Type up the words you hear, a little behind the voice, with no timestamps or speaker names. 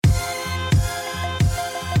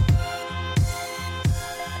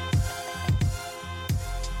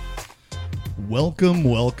Welcome,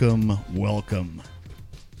 welcome, welcome.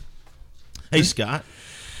 Hey, Scott.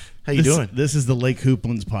 How you doing? This is the Lake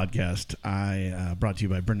Hooplands podcast. Brought to you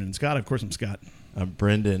by Brendan and Scott. Of course, I'm Scott. I'm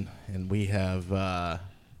Brendan, and we have our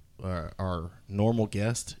normal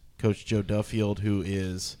guest, Coach Joe Duffield, who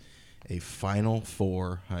is a Final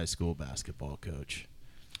Four high school basketball coach.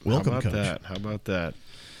 Welcome, Coach. How about that?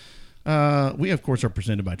 We, of course, are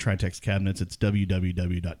presented by Tri-Tex Cabinets. It's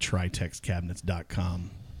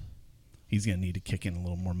www.tritexcabinets.com. He's going to need to kick in a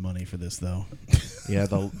little more money for this, though. Yeah,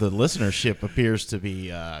 the listenership appears to be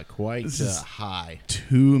quite high.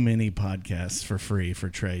 Too many podcasts for free for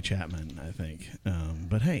Trey Chapman, I think.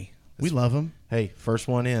 But, hey, we love him. Hey, first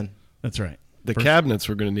one in. That's right. The cabinets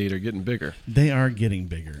we're going to need are getting bigger. They are getting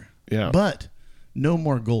bigger. Yeah. But no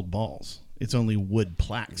more gold balls. It's only wood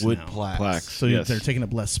plaques now. Plaques. So yes. They're taking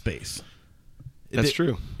up less space. That's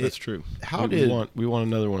true. That's true. We want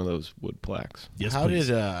another one of those wood plaques. Yes,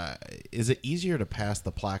 is it easier to pass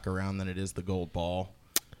the plaque around than it is the gold ball?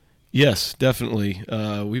 Yes, definitely.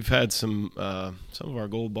 We've had some of our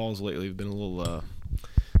gold balls lately have been a little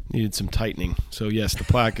needed some tightening. So yes, the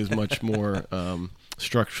plaque is much more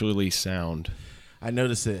structurally sound. I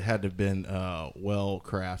noticed it had to have been well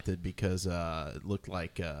crafted because it looked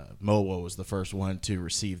like Moa was the first one to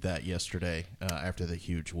receive that yesterday after the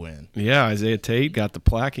huge win. Yeah, Isaiah Tate got the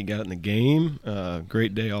plaque. He got it in the game.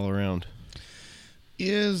 Great day all around.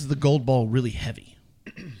 Is the gold ball really heavy?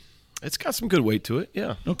 It's got some good weight to it.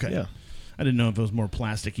 Yeah. Okay. Yeah. I didn't know if it was more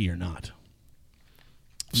plasticky or not.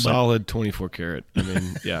 Solid 24 karat. I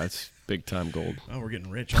mean, yeah, it's big time gold. Oh, we're getting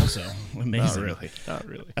rich also. Amazing. Not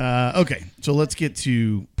really. Okay, so let's get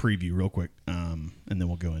to preview real quick, and then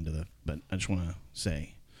we'll go into but I just want to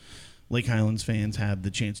say, Lake Highlands fans have the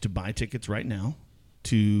chance to buy tickets right now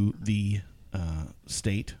to the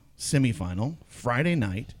state semifinal, Friday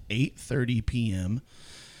night, 8:30 p.m.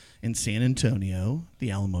 in San Antonio,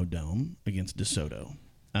 the Alamo Dome against DeSoto.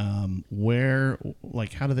 How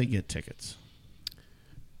do they get tickets?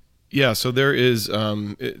 Yeah, so there is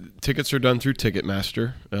tickets are done through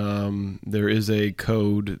Ticketmaster. There is a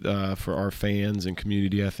code for our fans and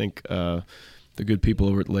community. I think the good people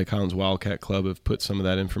over at Lake Highlands Wildcat Club have put some of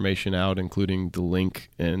that information out, including the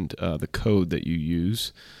link and the code that you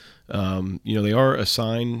use. They are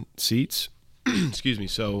assigned seats. Excuse me.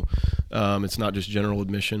 So it's not just general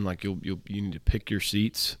admission. Like you need to pick your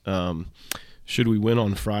seats. Should we win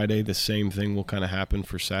on Friday, the same thing will kind of happen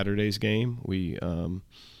for Saturday's game.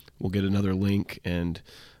 We'll get another link,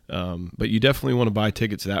 but you definitely want to buy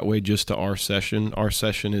tickets that way just to our session. Our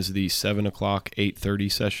session is the 7 o'clock,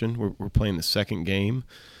 8:30 session. We're playing the second game,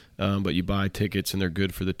 but you buy tickets, and they're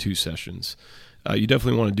good for the two sessions. You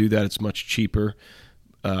definitely want to do that. It's much cheaper.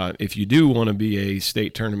 If you do want to be a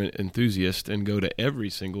state tournament enthusiast and go to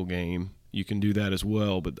every single game, you can do that as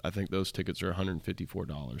well, but I think those tickets are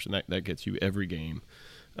 $154, and that gets you every game.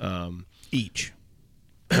 Each.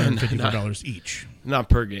 $154 each. Not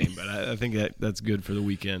per game, but I think that's good for the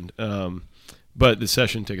weekend. But the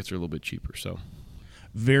session tickets are a little bit cheaper. So,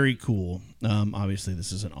 very cool. Obviously,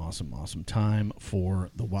 this is an awesome, awesome time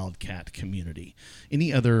for the Wildcat community.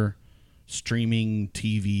 Any other streaming,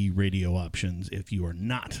 TV, radio options if you are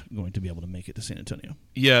not going to be able to make it to San Antonio?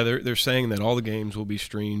 Yeah, they're saying that all the games will be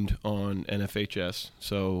streamed on NFHS.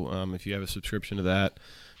 So if you have a subscription to that,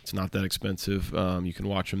 it's not that expensive. You can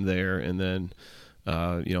watch them there, and then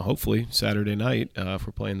hopefully Saturday night, if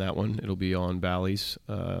we're playing that one, it'll be on Bally's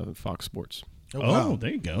Fox Sports. Oh, wow.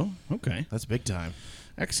 There you go. Okay. That's big time.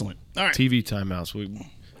 Excellent. All right. TV timeouts. We went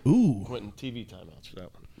in TV timeouts for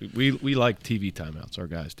that one. We like TV timeouts. Our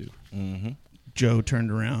guys do. Mm-hmm. Joe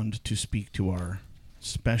turned around to speak to our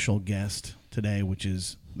special guest today, which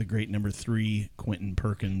is the great number 3, Quentin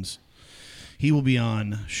Perkins. He will be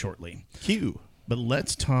on shortly. Cue. But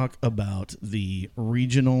let's talk about the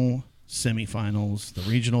regional semifinals, the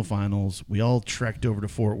regional finals. We all trekked over to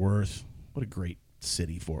Fort Worth. What a great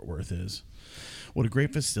city Fort Worth is. What a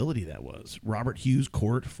great facility that was. Robert Hughes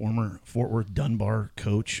Court, former Fort Worth Dunbar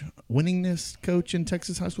coach, winningest coach in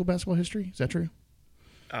Texas high school basketball history. Is that true?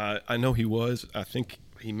 I know he was. I think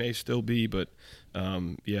he may still be, but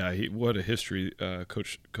what a history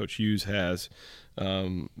Coach Hughes has.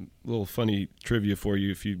 Little funny trivia for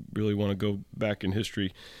you if you really want to go back in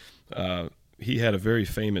history. He had a very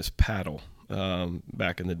famous paddle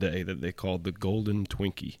back in the day that they called the Golden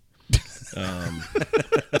Twinkie.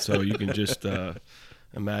 So you can just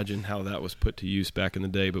imagine how that was put to use back in the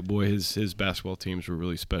day. But, boy, his basketball teams were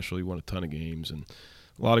really special. He won a ton of games and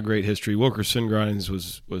a lot of great history. Wilkerson Grinds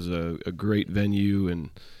was a great venue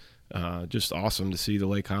and just awesome to see the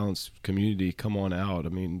Lake Highlands community come on out. I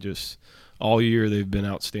mean, just all year they've been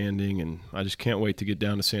outstanding, and I just can't wait to get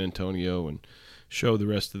down to San Antonio and show the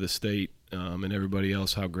rest of the state and everybody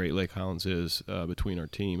else how great Lake Highlands is between our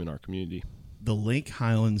team and our community. The Lake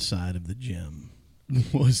Highlands side of the gym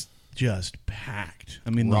was just packed. I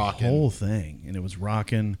mean, Rockin'. the whole thing, and it was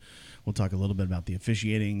rocking. We'll talk a little bit about the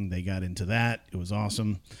officiating. They got into that. It was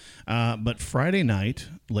awesome. But Friday night,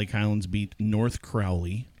 Lake Highlands beat North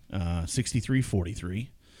Crowley 63-43.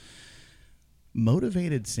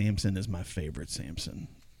 Motivated Samson is my favorite Samson.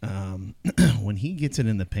 When he gets it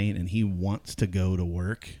in the paint and he wants to go to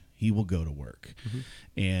work, he will go to work. Mm-hmm.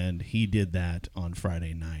 And he did that on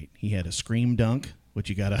Friday night. He had a scream dunk, which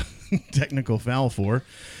you got a technical foul for.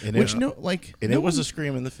 And which it was a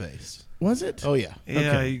scream in the face. Was it? Oh, yeah.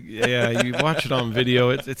 Yeah, yeah. You watch it on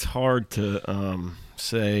video. It's hard to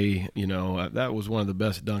say, that was one of the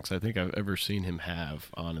best dunks I think I've ever seen him have,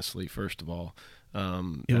 honestly, first of all.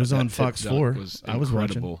 It was on Fox 4. I was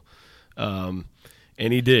watching.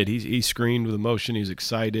 And he did. He screamed with emotion. He was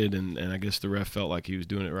excited, and I guess the ref felt like he was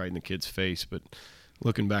doing it right in the kid's face. But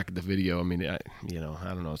looking back at the video, I mean, I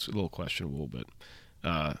don't know. It's a little questionable,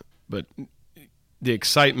 but the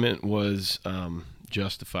excitement was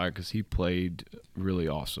justified because he played really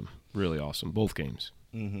awesome, both games.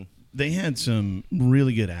 Mm-hmm. They had some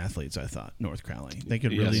really good athletes, I thought, North Crowley. They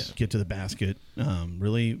could really get to the basket,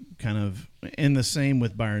 really kind of, and the same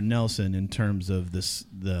with Byron Nelson in terms of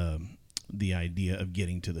the idea of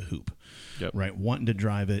getting to the hoop, right? Wanting to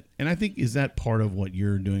drive it. And I think, is that part of what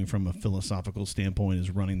you're doing from a philosophical standpoint, is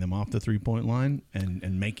running them off the three-point line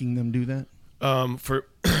and making them do that?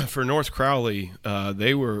 For North Crowley,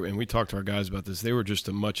 they were, and we talked to our guys about this, they were just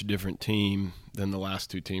a much different team than the last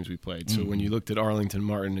two teams we played. So when you looked at Arlington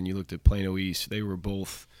Martin and you looked at Plano East, they were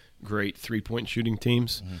both great three-point shooting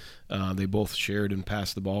teams. Mm-hmm. They both shared and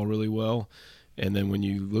passed the ball really well. And then when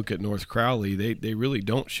you look at North Crowley, they really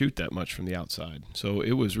don't shoot that much from the outside. So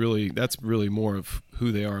that's really more of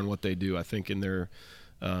who they are and what they do. I think in their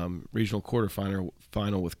regional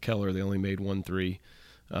quarterfinal with Keller, they only made 1 3.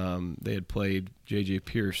 They had played J.J.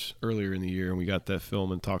 Pierce earlier in the year, and we got that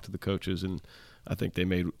film and talked to the coaches, and I think they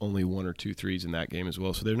made only 1 or 2 threes in that game as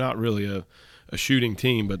well. So they're not really a shooting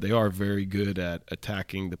team, but they are very good at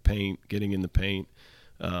attacking the paint, getting in the paint.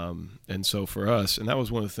 And so for us, and that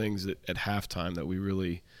was one of the things that at halftime that we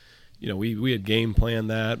really, we had game planned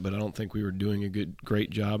that, but I don't think we were doing a great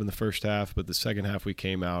job in the first half. But the second half we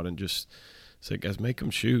came out and just said, guys, make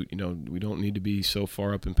them shoot. We don't need to be so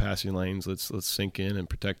far up in passing lanes. Let's sink in and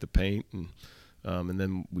protect the paint. And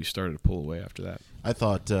then we started to pull away after that. I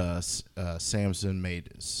thought Samson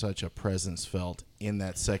made such a presence felt in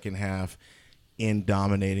that second half in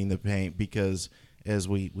dominating the paint because, as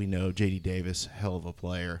we know, J.D. Davis, hell of a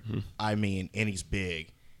player. Mm-hmm. I mean, and he's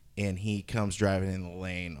big. And he comes driving in the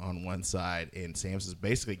lane on one side, and Samson's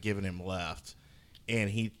basically giving him left. And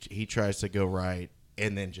he tries to go right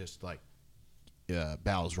and then just,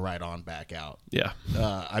 bows right on back out. Yeah.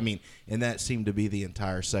 And that seemed to be the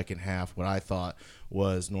entire second half. What I thought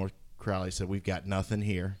was North Crowley said, we've got nothing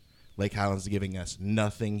here. Lake Highlands is giving us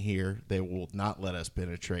nothing here. They will not let us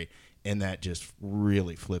penetrate. And that just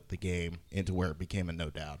really flipped the game into where it became a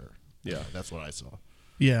no-doubter. Yeah, that's what I saw.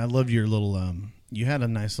 Yeah, I loved your little you had a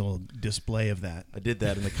nice little display of that. I did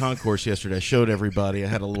that in the concourse yesterday. I showed everybody. I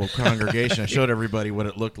had a little congregation. I showed everybody what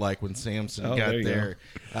it looked like when Samson got there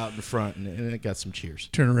out in front, and it got some cheers.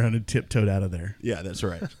 Turn around and tiptoed out of there. Yeah, that's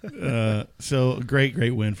right. So great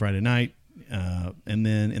win Friday night. And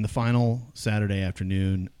then in the final Saturday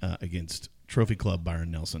afternoon against Trophy Club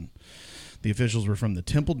Byron Nelson. The officials were from the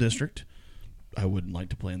Temple District. I wouldn't like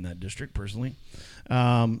to play in that district personally.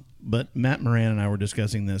 But Matt Moran and I were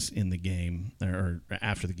discussing this in the game or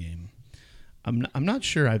after the game. I'm not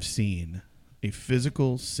sure I've seen a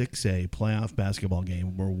physical 6A playoff basketball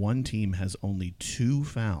game where one team has only 2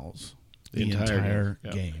 fouls the entire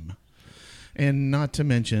game. And not to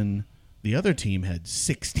mention the other team had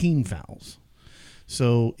 16 fouls.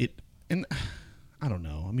 So I don't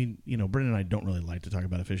know. I mean, Brendan and I don't really like to talk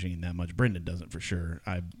about officiating that much. Brendan doesn't for sure.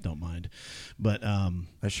 I don't mind. But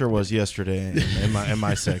I sure was yesterday in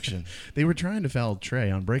my section. They were trying to foul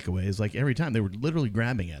Trey on breakaways like every time. They were literally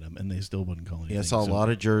grabbing at him, and they still wouldn't call anything. Yeah, I saw a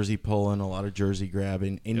lot of jersey pulling, a lot of jersey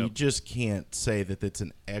grabbing, and you just can't say that it's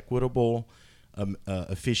an equitable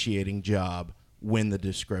officiating job when the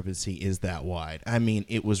discrepancy is that wide. I mean,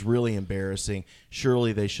 it was really embarrassing.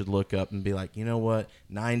 Surely they should look up and be like, you know what,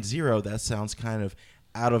 9-0, that sounds kind of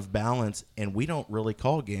out of balance, and we don't really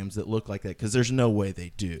call games that look like that because there's no way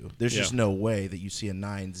they do. There's just no way that you see a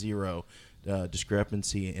 9-0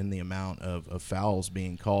 discrepancy in the amount of fouls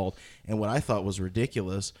being called. And what I thought was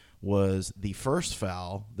ridiculous was the first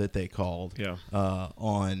foul that they called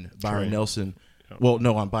on Byron Trey. Nelson. Yeah. Well,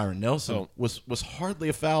 no, on Byron Nelson was hardly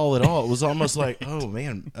a foul at all. It was almost like, oh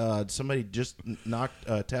man, somebody just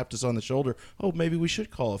tapped us on the shoulder. Oh, maybe we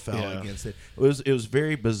should call a foul against it. It was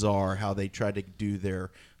very bizarre how they tried to do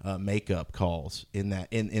their makeup calls in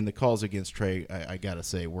the calls against Trey. I gotta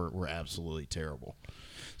say were absolutely terrible.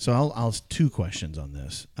 So I'll 2 questions on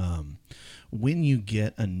this. When you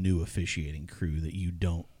get a new officiating crew that you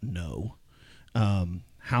don't know,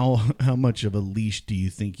 how much of a leash do you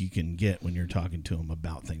think you can get when you're talking to them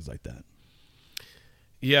about things like that?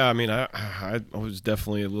 Yeah, I mean, I was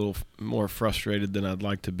definitely a little more frustrated than I'd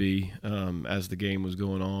like to be as the game was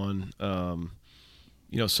going on.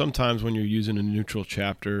 Sometimes when you're using a neutral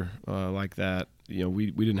chapter like that,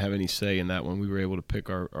 we didn't have any say in that one. We were able to pick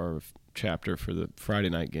our chapter for the Friday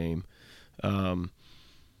night game.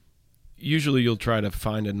 Usually you'll try to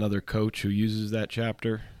find another coach who uses that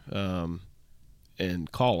chapter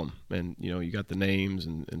and call them. And, you got the names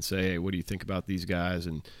and say, hey, what do you think about these guys?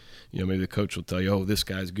 And, maybe the coach will tell you, oh, this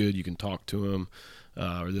guy's good, you can talk to him.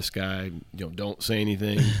 Or this guy, don't say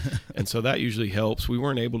anything. And so that usually helps. We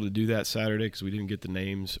weren't able to do that Saturday because we didn't get the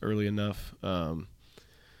names early enough.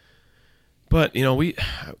 But,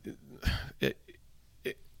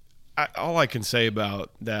 all I can say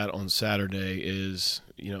about that on Saturday is,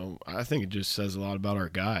 I think it just says a lot about our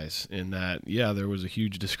guys in that, there was a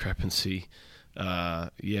huge discrepancy.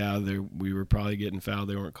 We were probably getting fouled.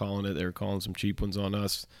 They weren't calling it. They were calling some cheap ones on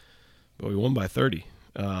us. But we won by 30.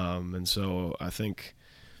 And so I think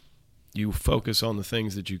you focus on the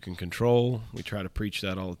things that you can control. We try to preach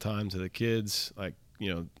that all the time to the kids. Like,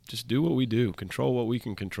 just do what we do. Control what we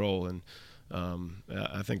can control. And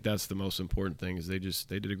I think that's the most important thing is they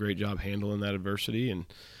did a great job handling that adversity. And,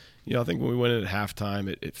 I think when we went in at halftime,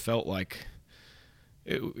 it felt like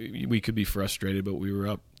we could be frustrated, but we were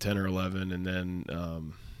up 10 or 11. And then,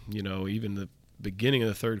 even the beginning of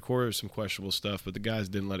the third quarter, some questionable stuff, but the guys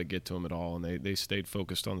didn't let it get to them at all. And they stayed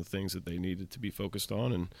focused on the things that they needed to be focused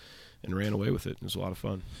on and ran away with it. It was a lot of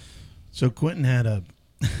fun. So Quentin had a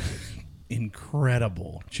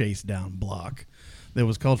incredible chase down block that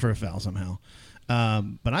was called for a foul somehow.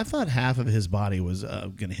 But I thought half of his body was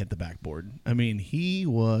going to hit the backboard. I mean, he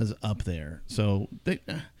was up there. So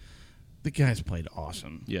the guys played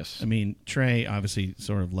awesome. Yes. I mean, Trey obviously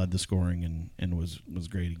sort of led the scoring and was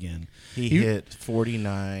great again. He hit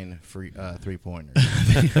 49 three-pointers.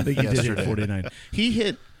 I think he did hit 49. He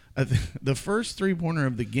hit the first three-pointer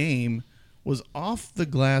of the game was off the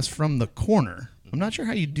glass from the corner. I'm not sure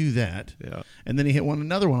how you do that. Yeah. And then he hit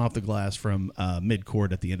another one off the glass from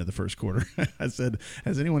mid-court at the end of the first quarter. I said,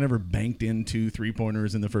 has anyone ever banked in 2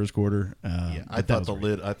 3-pointers in the first quarter? I thought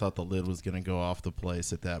the lid was going to go off the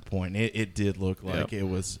place at that point. It did look like it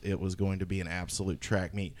was going to be an absolute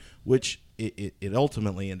track meet, which it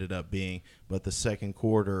ultimately ended up being. But the second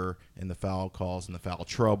quarter and the foul calls and the foul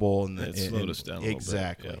trouble and it slowed us down a little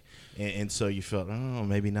exactly. bit. And so you felt, oh,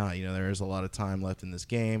 maybe not. There is a lot of time left in this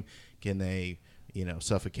game. Can they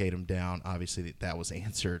suffocate them down? Obviously, that was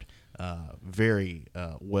answered very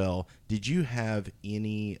well. Did you have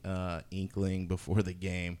any inkling before the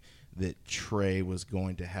game that Trey was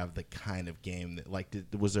going to have the kind of game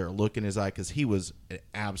that, was there a look in his eye? Because he was an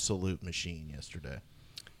absolute machine yesterday.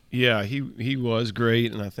 Yeah, he was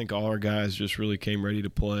great, and I think all our guys just really came ready to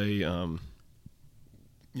play.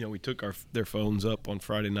 We took their phones up on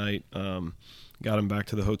Friday night, got them back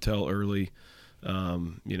to the hotel early.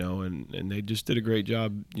 And they just did a great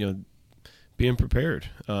job, being prepared.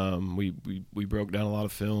 We broke down a lot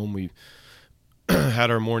of film. We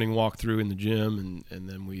had our morning walkthrough in the gym, and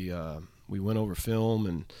then we went over film,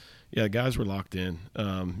 and the guys were locked in.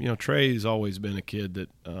 Trey's always been a kid that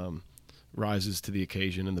rises to the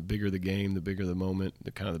occasion, and the bigger the game, the bigger the moment,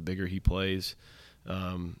 the bigger he plays.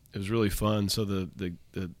 It was really fun. So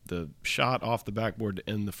the shot off the backboard to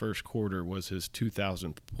end the first quarter was his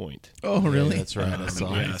 2,000th point. Oh, really? Yeah, that's right. I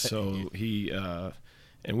saw it. So he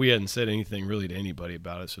and we hadn't said anything really to anybody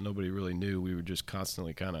about it, so nobody really knew. We were just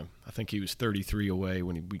constantly I think he was 33 away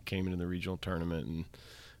when we came into the regional tournament,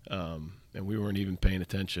 and we weren't even paying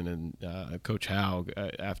attention. And Coach Howe,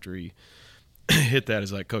 after he hit that,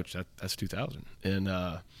 is like, Coach, that's 2,000.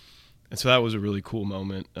 And so that was a really cool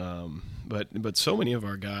moment. But so many of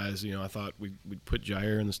our guys, I thought we'd put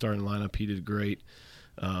Jair in the starting lineup. He did great.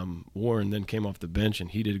 Warren then came off the bench,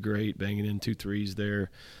 and he did great, banging in 2 threes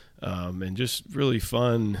there. And just really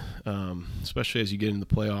fun, especially as you get into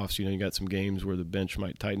the playoffs. You got some games where the bench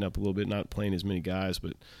might tighten up a little bit, not playing as many guys,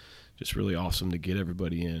 but just really awesome to get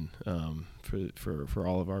everybody in for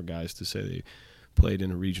all of our guys to say they played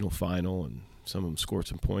in a regional final and some of them scored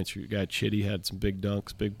some points. Your guy Chitty had some big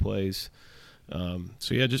dunks, big plays.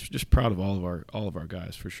 So yeah, just proud of all of our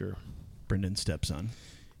guys for sure. Brendan's stepson.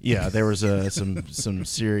 Yeah, there was some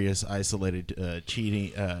serious isolated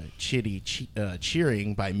cheering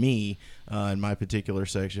by me in my particular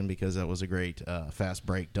section because that was a great fast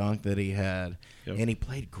break dunk that he had, and he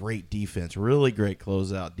played great defense, really great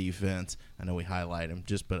closeout defense. I know we highlight him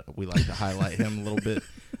but we like to highlight him a little bit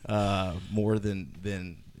more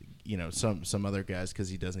than some other guys because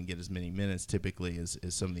he doesn't get as many minutes typically as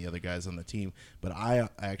some of the other guys on the team. But I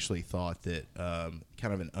actually thought that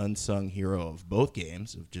kind of an unsung hero of both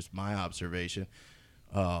games, of just my observation,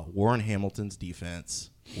 Warren Hamilton's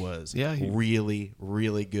defense was really,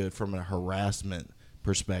 really good from a harassment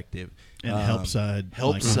perspective. And help side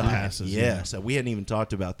passes. Yes. We hadn't even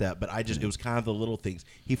talked about that, but it was kind of the little things.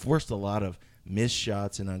 He forced a lot of missed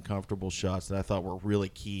shots and uncomfortable shots that I thought were really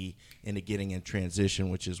key into getting in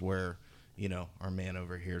transition, which is where, our man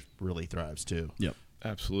over here really thrives too. Yep.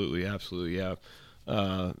 Absolutely. Yeah.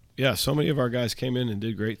 So many of our guys came in and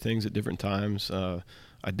did great things at different times.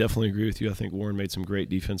 I definitely agree with you. I think Warren made some great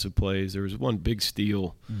defensive plays. There was one big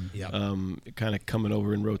steal kind of coming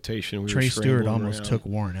over in rotation. Trey Stewart almost took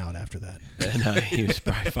Warren out after that. And he was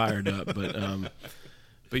probably fired up.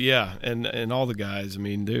 But yeah, and all the guys, I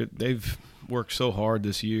mean, they've worked so hard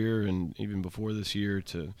this year and even before this year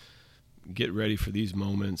to get ready for these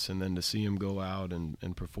moments, and then to see them go out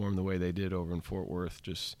and perform the way they did over in Fort Worth,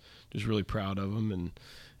 just really proud of them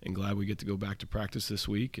and glad we get to go back to practice this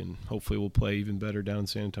week, and hopefully we'll play even better down in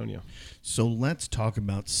San Antonio. So let's talk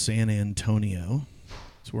about San Antonio.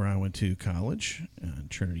 It's where I went to college,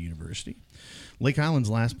 Trinity University. Lake Highlands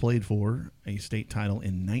last played for a state title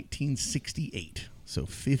in 1968. So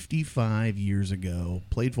 55 years ago,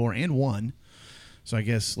 played for and won. So I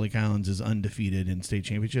guess Lake Highlands is undefeated in state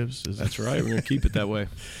championships. That's right. We're going to keep it that way.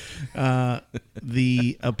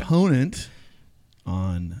 The opponent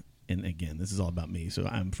and again, this is all about me. So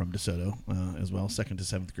I'm from DeSoto as well, 2nd to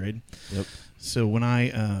 7th grade. Yep. So when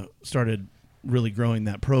I started really growing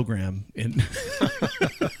that program,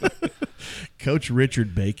 Coach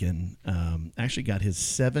Richard Bacon actually got his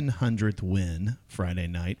 700th win Friday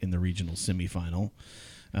night in the regional semifinal.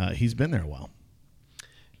 He's been there a while.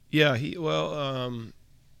 Yeah, I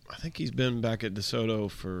think he's been back at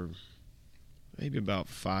DeSoto for maybe about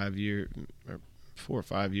 5 years, or 4 or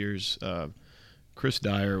 5 years. Chris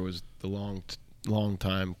Dyer was the long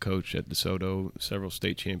time coach at DeSoto, several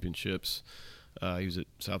state championships. He was at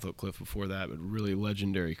South Oak Cliff before that, but really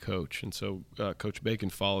legendary coach. And so Coach Bacon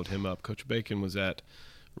followed him up. Coach Bacon was at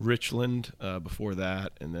Richland before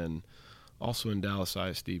that, and then also in Dallas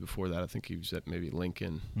ISD before that. I think he was at maybe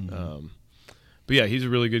Lincoln. Mm-hmm. But yeah, he's a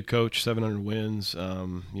really good coach. 700 wins.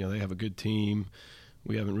 They have a good team.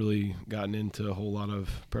 We haven't really gotten into a whole lot of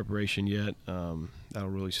preparation yet. That'll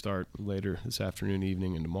really start later this afternoon,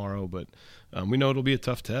 evening, and tomorrow. But we know it'll be a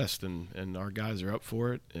tough test, and our guys are up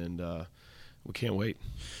for it, and we can't wait.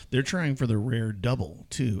 They're trying for the rare double,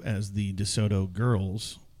 too, as the DeSoto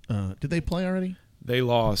girls. Did they play already? They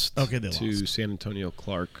lost to San Antonio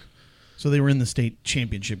Clark. So they were in the state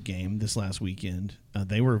championship game this last weekend.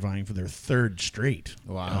 They were vying for their 3rd straight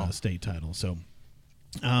state title. So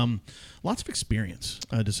lots of experience.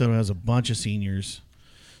 DeSoto has a bunch of seniors.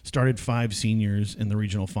 Started 5 seniors in the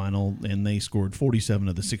regional final, and they scored 47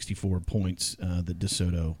 of the 64 points that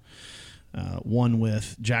DeSoto won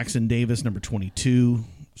with. Jackson Davis, number 22,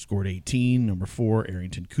 scored 18. Number 4,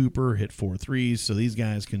 Arrington Cooper, hit 4 threes. So these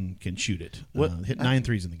guys can shoot it. Hit 9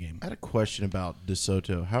 threes in the game. I had a question about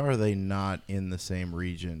DeSoto. How are they not in the same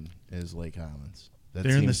region as Lake Highlands?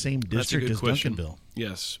 They're in the same district as Duncanville.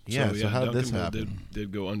 Yes. So how did this happen?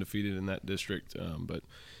 Did go undefeated in that district, but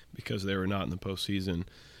because they were not in the postseason,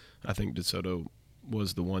 I think DeSoto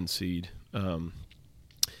was the 1 seed.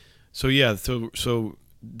 So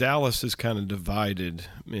Dallas is kind of divided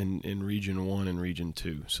in Region 1 and Region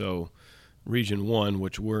 2. So Region 1,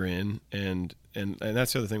 which we're in, and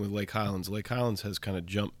that's the other thing with Lake Highlands. Lake Highlands has kind of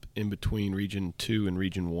jumped in between Region 2 and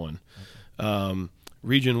Region 1. Okay.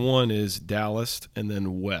 Region 1 is Dallas and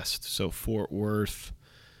then west. So Fort Worth,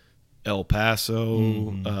 El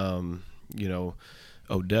Paso,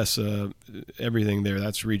 Odessa, everything there.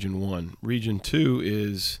 That's Region 1. Region 2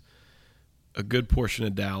 is a good portion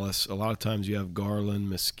of Dallas. A lot of times you have Garland,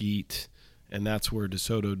 Mesquite, and that's where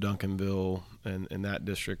DeSoto, Duncanville, and that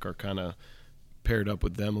district are kind of paired up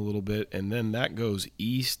with them a little bit. And then that goes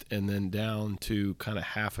east and then down to kind of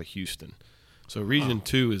half of Houston. So Region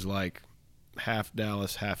 2 is like half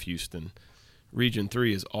Dallas, half Houston. Region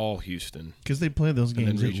 3 is all Houston. Because they play those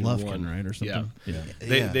games at Lufkin, right, or something? Yeah.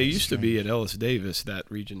 They used to be at Ellis Davis,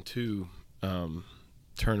 that Region 2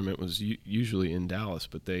 tournament was usually in Dallas,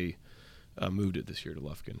 but they moved it this year to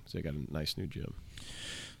Lufkin because they got a nice new gym.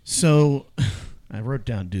 So I wrote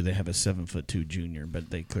down, do they have a 7'2" junior? But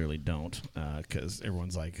they clearly don't, because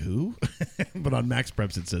everyone's like, who? But on Max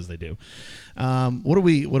Preps it says they do. What are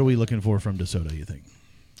we looking for from DeSoto, you think?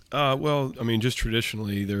 Well, I mean, just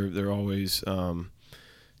traditionally, they're always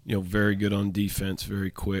very good on defense, very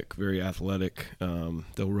quick, very athletic.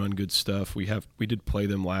 They'll run good stuff. We did play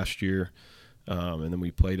them last year, and then we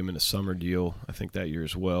played them in a summer deal, I think that year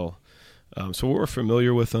as well. So we're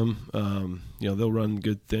familiar with them. They'll run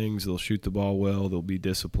good things. They'll shoot the ball well. They'll be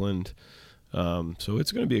disciplined. So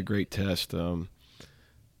it's going to be a great test. And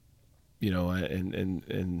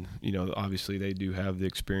obviously they do have the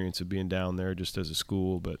experience of being down there just as a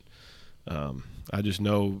school. But I just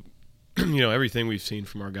know, everything we've seen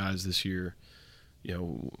from our guys this year,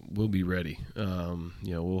 we'll be ready.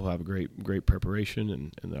 We'll have a great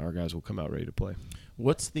preparation, and our guys will come out ready to play.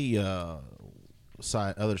 What's the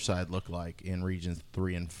other side look like in regions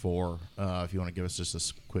 3 and 4? If you want to give us just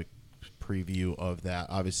a quick preview of that.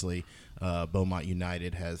 Obviously, Beaumont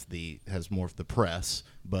United has more of the press,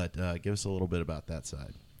 but give us a little bit about that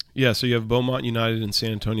side. Yeah, so you have Beaumont United and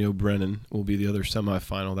San Antonio Brennan will be the other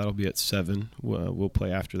semifinal. That'll be at 7. We'll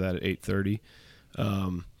play after that at 8:30.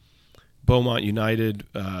 Beaumont United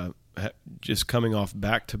just coming off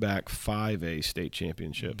back-to-back 5A state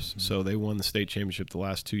championships. Mm-hmm. So they won the state championship the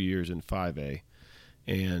last 2 years in 5A.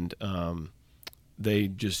 And they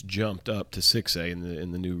just jumped up to 6A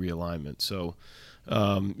in the new realignment. So,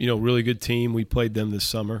 really good team. We played them this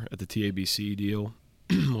summer at the TABC deal.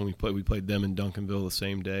 When we played them in Duncanville the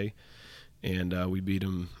same day, and we beat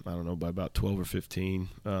them, I don't know, by about 12 or 15.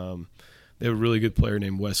 They have a really good player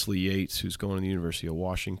named Wesley Yates, who's going to the University of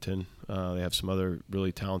Washington. They have some other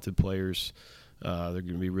really talented players. They're going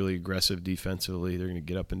to be really aggressive defensively. They're going to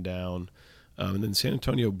get up and down. And then San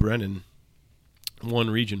Antonio Brennan won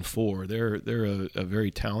Region 4. They're a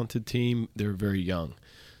very talented team. They're very young.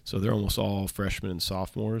 So they're almost all freshmen and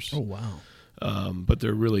sophomores. Oh, wow. But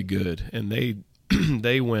they're really good. And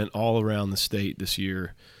they went all around the state this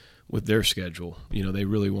year with their schedule. They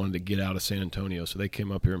really wanted to get out of San Antonio. So they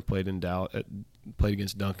came up here and played in Dallas, played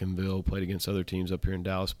against Duncanville, played against other teams up here in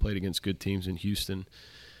Dallas, played against good teams in Houston.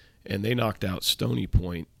 And they knocked out Stony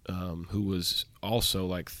Point, who was also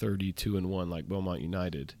like 32-1 like Beaumont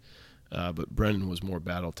United. But Brennan was more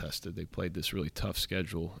battle-tested. They played this really tough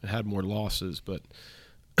schedule. It had more losses, but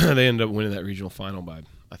they ended up winning that regional final by,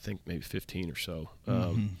 I think, maybe 15 or so.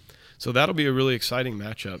 So that'll be a really exciting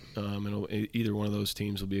matchup. Either one of those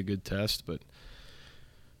teams will be a good test. But,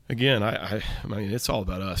 again, I mean, it's all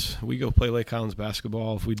about us. We go play Lake Highlands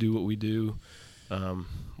basketball. If we do what we do,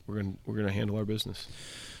 we're gonna handle our business.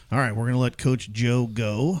 All right, we're going to let Coach Joe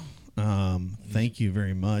go. Thank you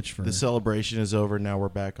very much for the celebration is over. Now we're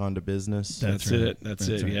back on to business. That's it. That's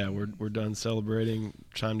it. Right. Yeah, we're done celebrating.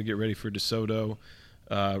 Time to get ready for DeSoto.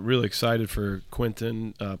 Really excited for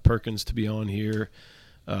Quentin Perkins to be on here.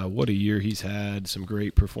 What a year he's had. Some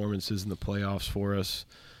great performances in the playoffs for us.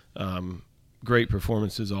 Great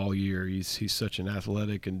performances all year. He's such an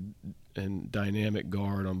athletic and dynamic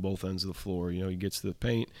guard on both ends of the floor. He gets to the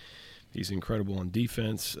paint. He's incredible on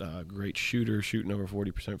defense, great shooter, shooting over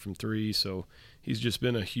 40% from 3. So he's just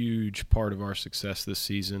been a huge part of our success this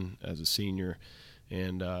season as a senior,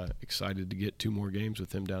 and excited to get 2 more games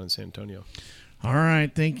with him down in San Antonio. All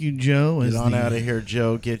right, thank you, Joe. Get on out of here,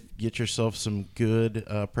 Joe. Get yourself some good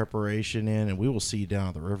preparation in, and we will see you down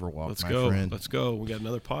at the Riverwalk, friend. Let's go. We got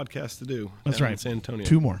another podcast to do. That's right. In San Antonio.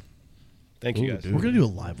 2 more. Thank you, guys. Dude. We're going to do a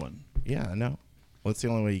live one. Yeah, I know. Well, that's the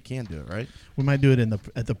only way you can do it, right? We might do it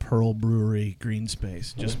at the Pearl Brewery green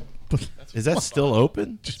space. Is that still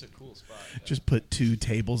open? That's a cool spot. Just put 2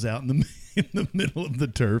 tables out in the middle of the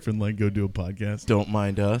turf and go do a podcast. Don't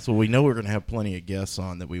mind us. Well, we know we're going to have plenty of guests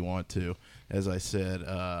on that we want to. As I said,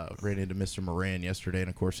 ran into Mr. Moran yesterday, and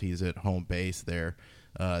of course he's at home base there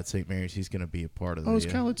at St. Mary's. He's going to be a part of the. Oh, is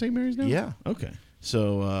Kyle at St. Mary's now? Yeah. Okay.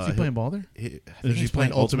 So is he playing ball there? He's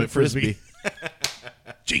playing Ultimate Frisbee.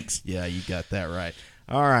 Jinx. Yeah, you got that right.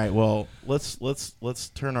 All right. Well, let's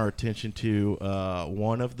turn our attention to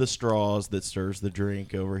one of the straws that stirs the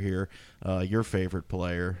drink over here. Your favorite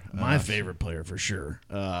player, my favorite player for sure,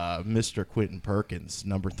 Mr. Quentin Perkins,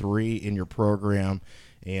 number 3 in your program,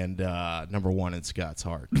 and number 1 in Scott's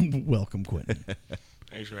heart. Welcome, Quentin.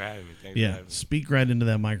 Thanks for having me. Speak right into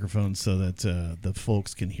that microphone so that the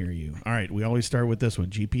folks can hear you. All right, we always start with this one,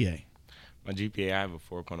 GPA. My GPA, I have a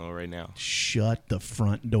 4.0 right now. Shut the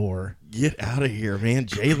front door. Get out of here, man.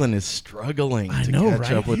 Jalen is struggling to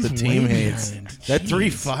catch up with He's the teammates. That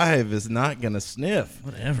 3.5 is not going to sniff.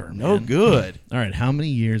 Whatever, No man. good. All right, how many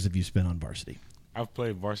years have you spent on varsity? I've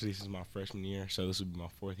played varsity since my freshman year, so this would be my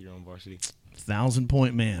 4th year on varsity.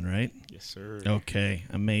 1,000-point man, right? Yes, sir. Okay,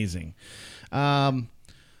 amazing.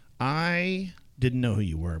 I didn't know who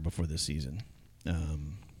you were before this season. I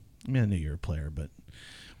knew you were a player, but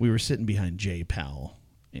we were sitting behind Jay Powell,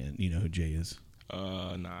 and you know who Jay is?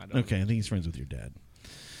 Nah, I don't. Okay, I think he's friends with your dad.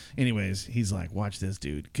 Anyways, he's like, watch this,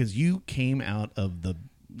 dude, because you came out of the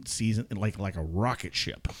season like a rocket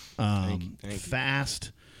ship. Thank you.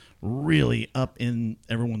 Fast, really up in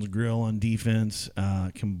everyone's grill on defense,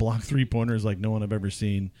 can block three-pointers like no one I've ever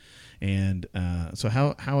seen. And so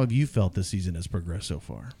how have you felt this season has progressed so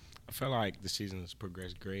far? I feel like the season has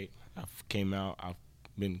progressed great. I've came out, I've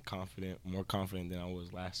been confident, more confident than I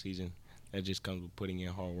was last season. That just comes with putting in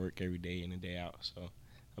hard work every day in and day out. So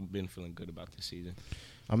I've been feeling good about this season.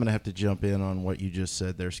 I'm going to have to jump in on what you just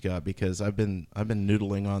said there, Scott, because I've been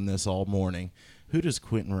noodling on this all morning. Who does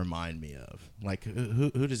Quentin remind me of? Like, who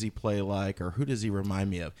does he play like, or who does he remind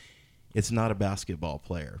me of? It's not a basketball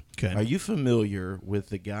player. Okay. Are you familiar with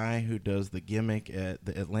the guy who does the gimmick at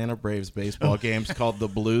the Atlanta Braves baseball games called the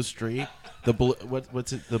Blue Streak? The blue,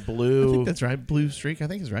 what's it? The blue. I think that's right. Blue streak, I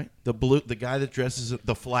think is right. The guy that dresses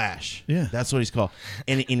the Flash. Yeah. That's what he's called.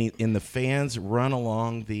 And the fans run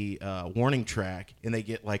along the warning track, and they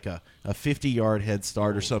get like a 50-yard head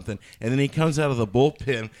start or something. And then he comes out of the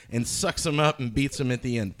bullpen and sucks them up and beats them at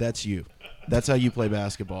the end. That's you. That's how you play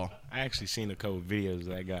basketball. I actually seen a couple videos of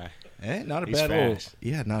that guy. Not a He's bad fast.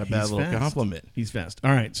 not a He's bad little fast. compliment. He's fast. All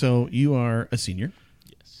right, so you are a senior.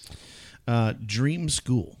 Yes. Dream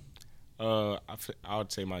school. I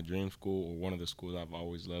would say my dream school, or one of the schools I've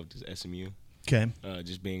always loved, is SMU. Okay.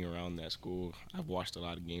 Just being around that school, I've watched a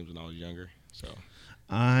lot of games when I was younger. So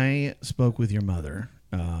I spoke with your mother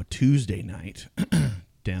Tuesday night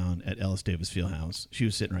down at Ellis Davis Fieldhouse. She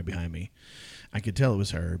was sitting right behind me. I could tell it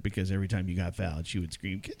was her because every time you got fouled, she would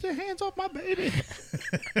scream, "Get your hands off my baby!"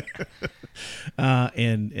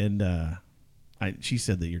 She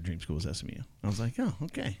said that your dream school was SMU. I was like, "Oh,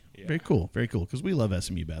 okay, Yeah. very cool, very cool." Because we love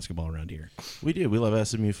SMU basketball around here. We do. We love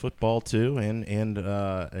SMU football too, and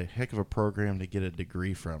a heck of a program to get a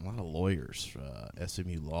degree from. A lot of lawyers,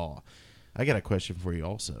 SMU law. I got a question for you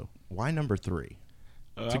also. Why number 3?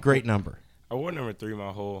 It's a great number. I wore number 3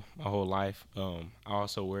 my whole life. I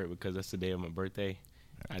also wear it because that's the day of my birthday.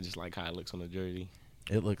 I just like how it looks on the jersey.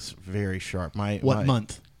 It looks very sharp. What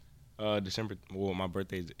month? December. Well, my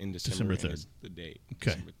birthday's in December. December 3rd. And it's the date.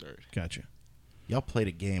 Okay. December 3rd. Gotcha. Y'all played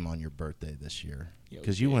a game on your birthday this year Yeah, we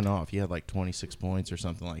because you did. went off. You had like 26 points or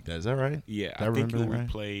something like that. Is that right? Yeah, Did I think remember that we right?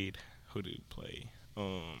 played. Who did we play?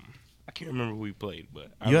 I can't remember who we played,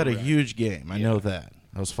 but You had a remember- huge game. I Yeah. know that.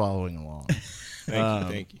 I was following along.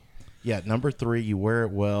 Thank you. Yeah, number 3, you wear it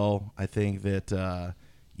well. I think that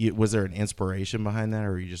was there an inspiration behind that,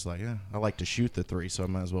 or were you just like, yeah, I like to shoot the 3, so I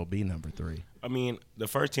might as well be number 3? I mean, the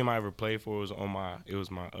first team I ever played for was I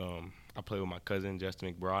played with my cousin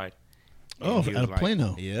Justin McBride. And Oh, he out was of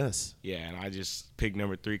Plano. Yes. Yeah, and I just picked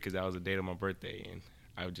number 3 because that was the date of my birthday, and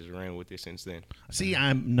I just ran with it since then. See,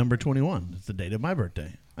 I'm number 21. It's the date of my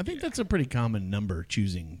birthday. I think that's a pretty common number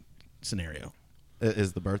choosing scenario.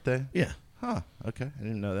 Is the birthday? Yeah, Huh. Okay. I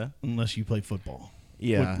didn't know that. unless you play football.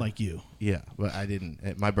 Yeah. Like you. Yeah, but I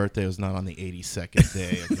didn't. My birthday was not on the 82nd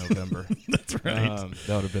day of November. That's right.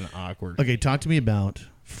 That would have been awkward. Okay, talk to me about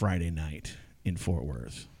Friday night in Fort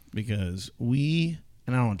Worth because and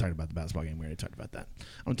I don't want to talk about the basketball game. We already talked about that. I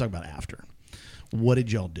want to talk about after. What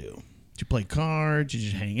did y'all do? Did you play cards? Did you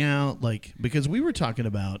just hang out? Because we were talking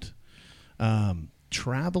about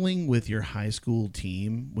traveling with your high school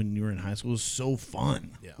team when you were in high school is so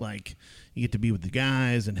fun. Yeah. Like, you get to be with the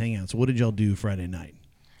guys and hang out. So what did y'all do Friday night?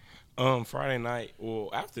 Friday night, well,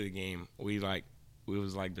 after the game, it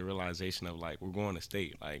was like the realization of like we're going to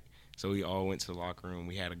state. Like, so we all went to the locker room.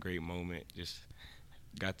 We had a great moment. Just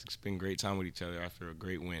got to spend great time with each other after a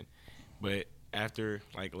great win. But after,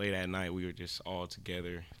 like, late at night, we were just all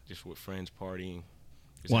together, just with friends partying.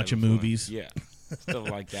 Just Watching having fun. movies. Yeah, stuff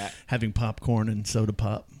like that. Having popcorn and soda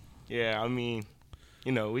pop. Yeah, I mean,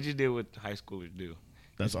 we just did what high schoolers do.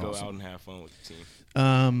 That's just awesome. Go out and have fun with the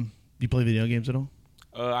team. You play video games at all?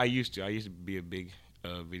 I used to. I used to be a big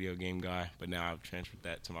video game guy, but now I've transferred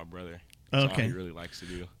that to my brother. Okay. That's all he really likes to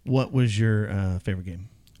do. What was your favorite game?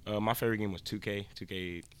 My favorite game was 2K.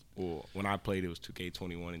 2K. Well, when I played, it was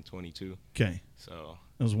 2K21 and 22. Okay. So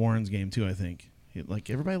It was Warren's game, too, I think.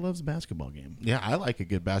 Everybody loves a basketball game. Yeah, I like a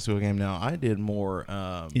good basketball game now. I did more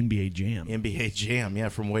NBA Jam. NBA Jam, yeah,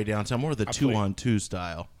 from way downtown. More of the I 2-on-2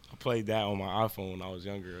 style. I played that on my iPhone when I was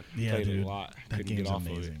younger. Yeah, Played dude. it a lot. That Couldn't game's get off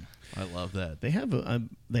amazing. of it. I love that. They have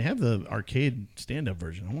the arcade stand-up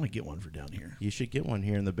version. I want to get one for down here. You should get one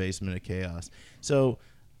here in the basement of Chaos. So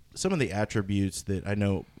some of the attributes that I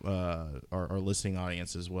know our listening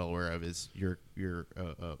audience is well aware of is you're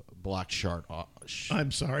a blocked shot.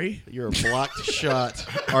 I'm sorry. You're a blocked shot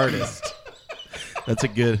artist. That's a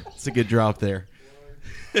good drop there.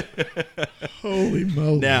 Holy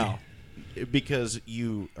moly! Now, because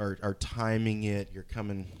you are timing it, you're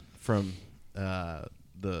coming from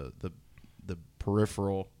the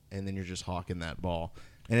peripheral, and then you're just hawking that ball,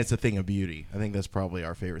 and it's a thing of beauty. I think that's probably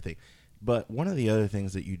our favorite thing. But one of the other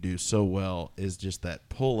things that you do so well is just that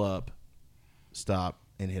pull up, stop,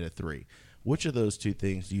 and hit a three. Which of those two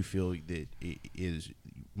things do you feel that is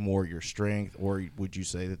more your strength, or would you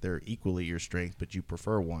say that they're equally your strength, but you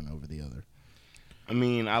prefer one over the other? I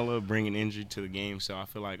mean, I love bringing energy to the game, so I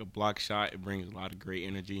feel like a block shot, it brings a lot of great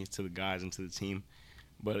energy to the guys and to the team.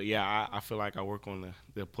 But, yeah, I feel like I work on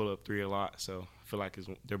the pull-up three a lot, so I feel like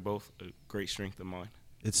they're both a great strength of mine.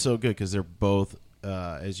 It's so good because they're both,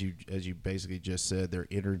 as you basically just said, they're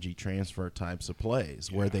energy transfer types of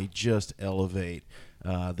plays where they just elevate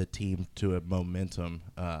the team to a momentum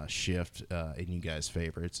shift in you guys'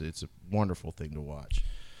 favor. It's a wonderful thing to watch.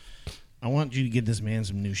 I want you to get this man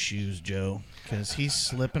some new shoes, Joe, because he's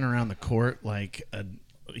slipping around the court like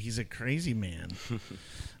he's a crazy man.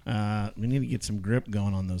 We need to get some grip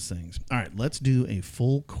going on those things. All right, let's do a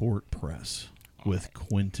full court press with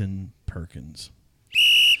Quentin Perkins.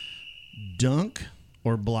 Dunk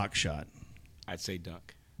or block shot? I'd say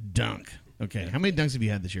dunk. Dunk. Okay. How many dunks have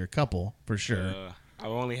you had this year? A couple, for sure.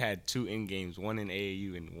 I've only had 2 in games, one in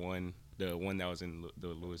AAU and the one that was in the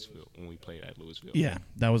Louisville when we played at Louisville. Yeah,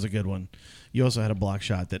 that was a good one. You also had a block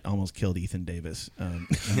shot that almost killed Ethan Davis.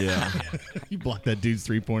 Yeah. You blocked that dude's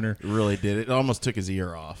three-pointer. It really did. It almost took his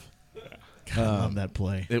ear off. God, I love that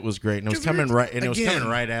play. It was great, and it was coming right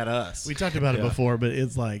at us. We talked about it before, but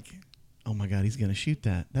it's like, oh my God, he's going to shoot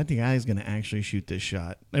that. That guy is going to actually shoot this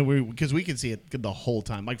shot. And because we can see it the whole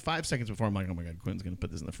time. Like 5 seconds before, I'm like, oh my God, Quinn's going to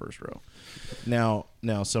put this in the first row. Now,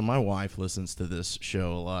 so my wife listens to this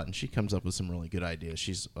show a lot, and she comes up with some really good ideas.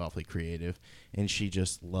 She's awfully creative, and she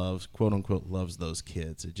just loves, quote unquote, loves those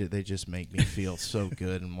kids. They just make me feel so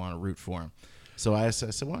good and want to root for them. So I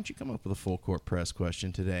said, why don't you come up with a full court press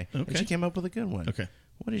question today? Okay. And she came up with a good one. Okay.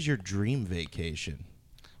 What is your dream vacation?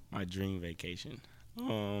 My dream vacation?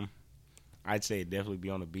 I'd say it'd definitely be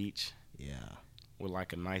on the beach. Yeah. With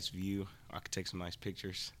like a nice view. I could take some nice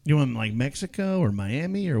pictures. You want like Mexico or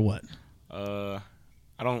Miami or what? I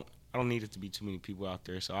don't need it to be too many people out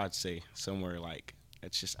there, so I'd say somewhere like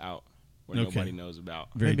that's just out where nobody knows about.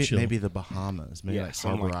 Maybe the Bahamas, maybe like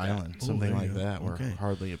Harbor like Island, something like that, where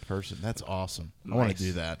hardly a person. That's awesome. Nice. I want to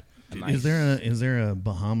do that. Nice. Is there a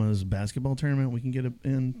Bahamas basketball tournament we can get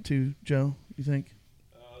into, Joe? You think?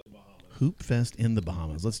 Hoop Fest in the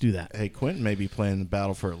Bahamas. Let's do that. Hey, Quentin may be playing the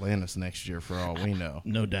Battle for Atlantis next year for all we know.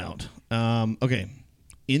 No doubt. Okay,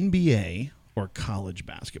 NBA or college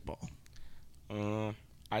basketball?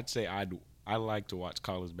 I'd say I like to watch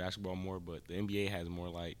college basketball more, but the NBA has more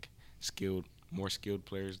like more skilled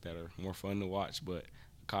players that are more fun to watch. But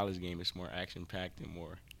the college game is more action packed and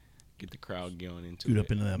more get the crowd going into Scoot it.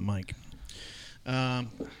 up into that mic.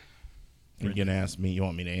 You're gonna ask me? You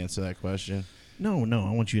want me to answer that question? No.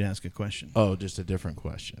 I want you to ask a question. Oh, just a different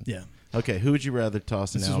question. Yeah. Okay. Who would you rather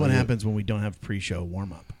toss an This alley-oop? is what happens when we don't have pre-show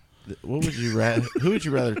warm-up. What would you rather? Who would you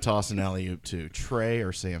rather toss an alley-oop to, Trey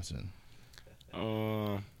or Samson?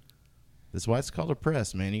 That's why it's called a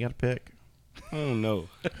press, man. You got to pick. I don't know.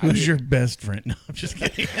 Who's your best friend? No, I'm just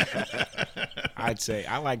kidding. I'd say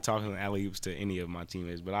I like talking alley-oops to any of my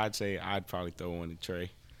teammates, but I'd say I'd probably throw one to Trey.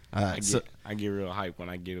 I get real hype when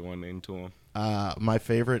I get one into him. My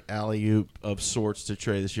favorite alley-oop of sorts to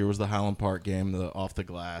Trey this year was the Highland Park game, the off the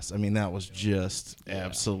glass. I mean, that was just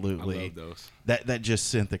absolutely. I love those. That just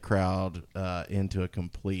sent the crowd into a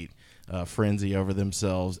complete frenzy over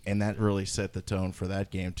themselves, and that really set the tone for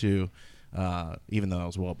that game too. Even though it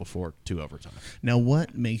was well before 2 overtime. Now,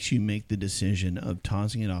 what makes you make the decision of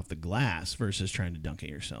tossing it off the glass versus trying to dunk it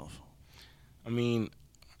yourself? I mean,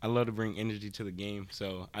 I love to bring energy to the game,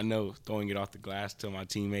 so I know throwing it off the glass to my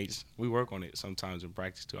teammates, we work on it sometimes in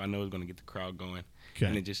practice too. I know it's going to get the crowd going,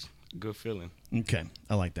 and it's just a good feeling. Okay,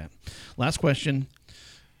 I like that. Last question.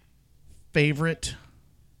 Favorite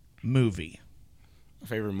movie? My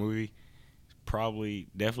favorite movie?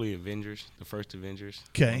 Definitely Avengers, the first Avengers.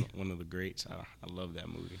 Okay. One of the greats. I love that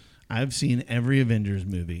movie. I've seen every Avengers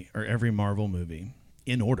movie or every Marvel movie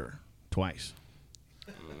in order twice.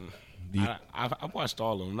 I've watched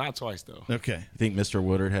all of them, not twice though. Okay. You think Mr.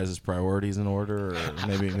 Woodard has his priorities in order, or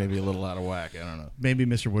maybe a little out of whack? I don't know. Maybe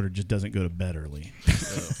Mr. Woodard just doesn't go to bed early.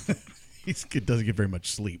 He doesn't get very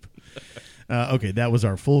much sleep. Okay, that was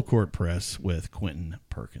our full court press with Quentin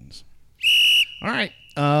Perkins. All right.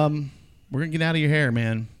 We're going to get out of your hair,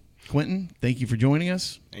 man. Quentin, thank you for joining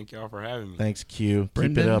us. Thank y'all for having me. Thanks, Q.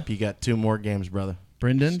 Brendan? Keep it up. You got 2 more games, brother.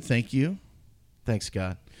 Brendan, thank you. Thanks,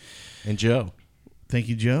 Scott. And Joe. Thank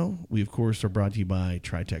you, Joe. We, of course, are brought to you by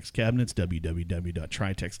Tri-Tex Cabinets,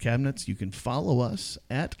 www.tritexcabinets. You can follow us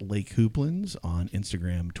at Lake Hooplands on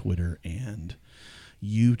Instagram, Twitter, and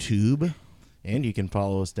YouTube. And you can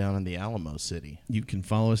follow us down in the Alamo City. You can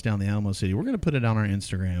follow us down the Alamo City. We're going to put it on our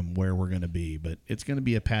Instagram where we're going to be, but it's going to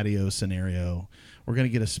be a patio scenario. We're going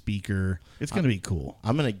to get a speaker. It's going to be cool.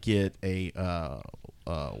 I'm going to get a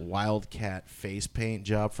Wildcat face paint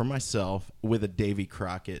job for myself with a Davy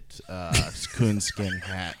Crockett coonskin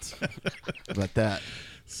hat. How about that?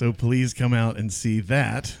 So please come out and see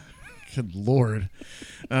that. Good Lord.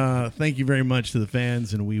 Thank you very much to the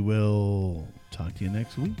fans, and we will talk to you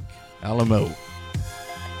next week. Alamo.